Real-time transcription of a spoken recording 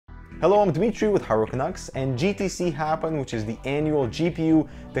Hello, I'm Dmitry with Canucks, and GTC happened, which is the annual GPU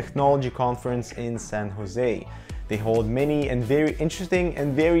technology conference in San Jose. They hold many and very interesting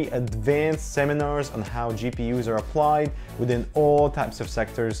and very advanced seminars on how GPUs are applied within all types of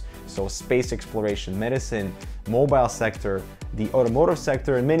sectors, so space exploration, medicine, mobile sector, the automotive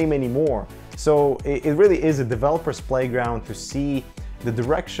sector, and many, many more. So it really is a developer's playground to see the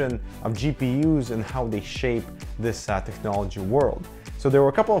direction of GPUs and how they shape this technology world. So there were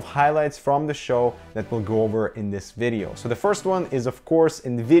a couple of highlights from the show that we'll go over in this video. So the first one is, of course,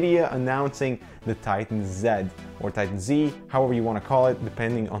 NVIDIA announcing the Titan Z or Titan Z, however you want to call it,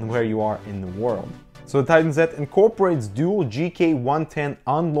 depending on where you are in the world. So the Titan Z incorporates dual GK110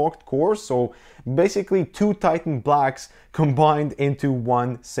 unlocked cores, so basically two Titan Blacks combined into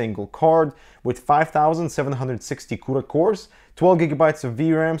one single card with 5,760 CUDA cores, 12 GB of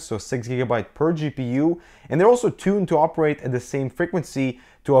VRAM, so 6 GB per GPU, and they're also tuned to operate at the same frequency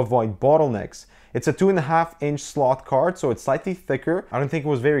to avoid bottlenecks. It's a 2.5-inch slot card, so it's slightly thicker. I don't think it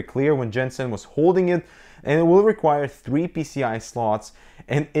was very clear when Jensen was holding it, and it will require 3 PCI slots,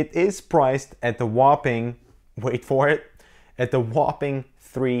 and it is priced at the whopping, wait for it, at the whopping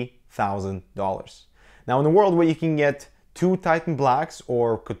 $3,000. Now, in a world where you can get two Titan Blacks,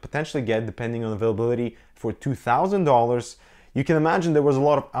 or could potentially get, depending on availability, for $2,000, you can imagine there was a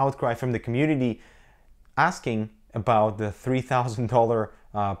lot of outcry from the community asking about the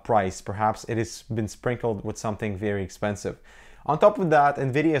 $3,000 price. Perhaps it has been sprinkled with something very expensive. On top of that,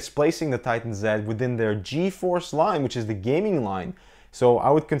 NVIDIA is placing the Titan Z within their GeForce line, which is the gaming line. So I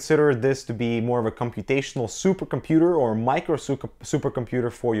would consider this to be more of a computational supercomputer or micro supercomputer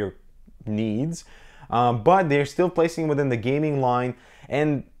for your needs. But they're still placing within the gaming line,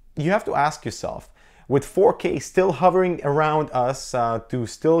 and you have to ask yourself, with 4K still hovering around us to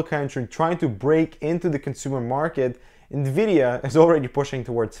still kind of trying to break into the consumer market, NVIDIA is already pushing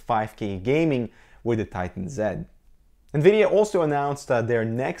towards 5K gaming with the Titan Z. NVIDIA also announced their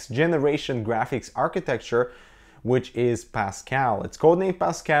next generation graphics architecture, which is Pascal. It's codenamed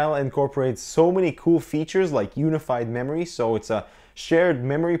Pascal and incorporates so many cool features like unified memory, so it's a shared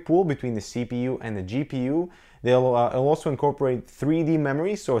memory pool between the CPU and the GPU. It'll also incorporate 3D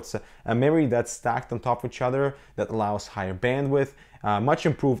memory, so it's a memory that's stacked on top of each other that allows higher bandwidth, much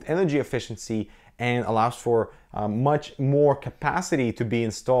improved energy efficiency, and allows for much more capacity to be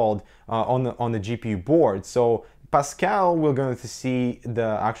installed on the GPU board. So Pascal, we're going to see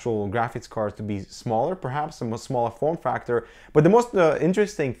the actual graphics card to be smaller, perhaps a smaller form factor. But the most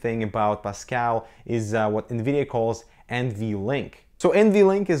interesting thing about Pascal is what NVIDIA calls NVLink. So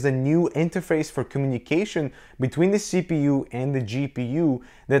NVLink is the new interface for communication between the CPU and the GPU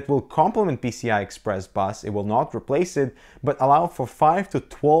that will complement PCI Express bus. It will not replace it, but allow for 5 to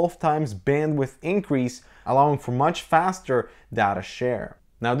 12 times bandwidth increase, allowing for much faster data share.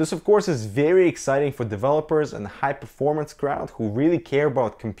 Now, this of course is very exciting for developers and the high performance crowd who really care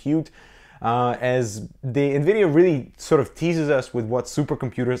about compute, as the NVIDIA really sort of teases us with what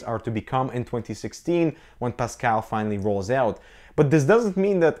supercomputers are to become in 2016 when Pascal finally rolls out. But this doesn't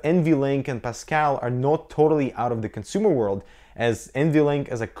mean that NVLink and Pascal are not totally out of the consumer world, as NVLink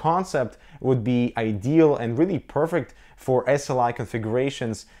as a concept would be ideal and really perfect for SLI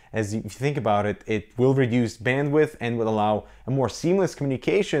configurations. As if you think about it, it will reduce bandwidth and will allow a more seamless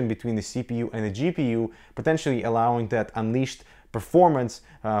communication between the CPU and the GPU, potentially allowing that unleashed performance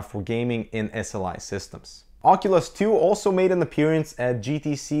for gaming in SLI systems. Oculus 2 also made an appearance at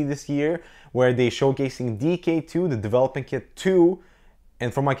GTC this year, where they're showcasing DK2, the development kit 2,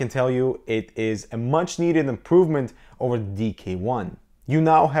 and from what I can tell you, it is a much needed improvement over the DK1. You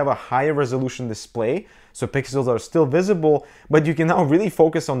now have a higher resolution display, so pixels are still visible, but you can now really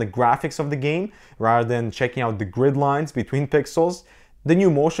focus on the graphics of the game rather than checking out the grid lines between pixels. The new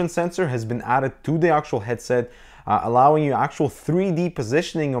motion sensor has been added to the actual headset, allowing you actual 3D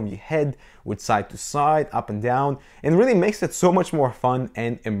positioning of your head with side to side, up and down, and really makes it so much more fun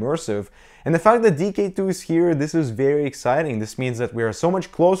and immersive. And the fact that DK2 is here, this is very exciting. This means that we are so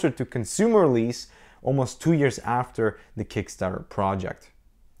much closer to consumer release almost 2 years after the Kickstarter project.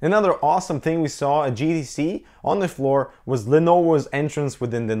 Another awesome thing we saw at GTC on the floor was Lenovo's entrance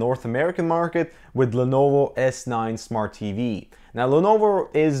within the North American market with Lenovo S9 Smart TV. Now,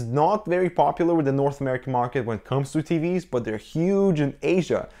 Lenovo is not very popular with the North American market when it comes to TVs, but they're huge in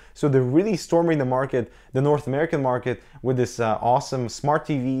Asia. So they're really storming the market, the North American market, with this awesome Smart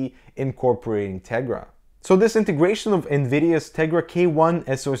TV incorporating Tegra. So this integration of NVIDIA's Tegra K1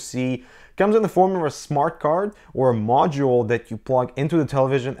 SoC comes in the form of a smart card or a module that you plug into the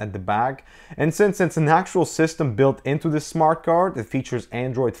television at the back. And since it's an actual system built into this smart card, it features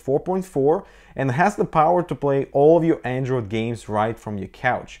Android 4.4 and has the power to play all of your Android games right from your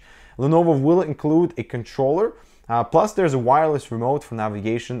couch. Lenovo will include a controller, plus there's a wireless remote for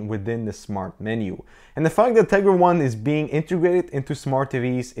navigation within the smart menu. And the fact that Tegra 1 is being integrated into smart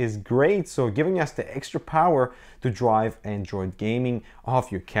TVs is great, so giving us the extra power to drive Android gaming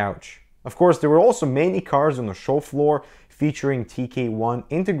off your couch. Of course, there were also many cars on the show floor featuring TK1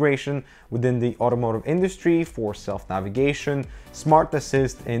 integration within the automotive industry for self-navigation, smart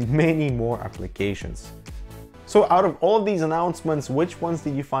assist, and many more applications. So out of all of these announcements, which ones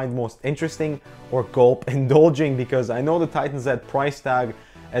did you find most interesting or gulp indulging? Because I know the Titan Z price tag,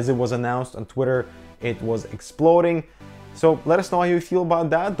 as it was announced on Twitter, it was exploding. So let us know how you feel about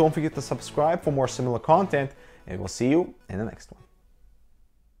that. Don't forget to subscribe for more similar content, and we'll see you in the next one.